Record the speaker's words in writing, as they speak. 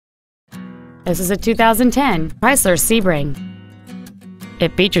This is a 2010 Chrysler Sebring.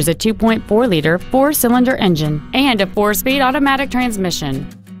 It features a 2.4-liter four-cylinder engine and a 4-speed automatic transmission.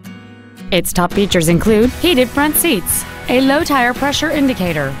 Its top features include heated front seats, a low tire pressure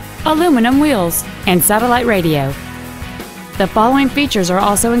indicator, aluminum wheels, and satellite radio. The following features are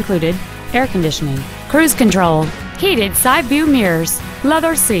also included: air conditioning, cruise control, heated side view mirrors,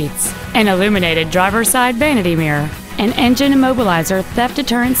 leather seats, an illuminated driver's side vanity mirror, an engine immobilizer theft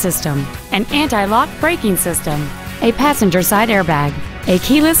deterrent system, an anti-lock braking system, a passenger side airbag, a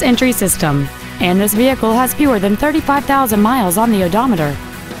keyless entry system, and this vehicle has fewer than 35,000 miles on the odometer.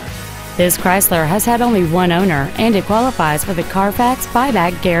 This Chrysler has had only one owner and it qualifies for the Carfax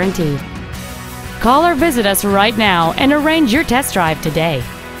buyback guarantee. Call or visit us right now and arrange your test drive today.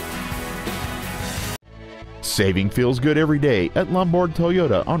 Saving feels good every day at Lombard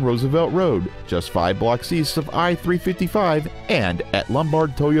Toyota on Roosevelt Road, just 5 blocks east of I-355 and at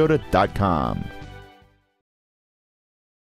lombardtoyota.com.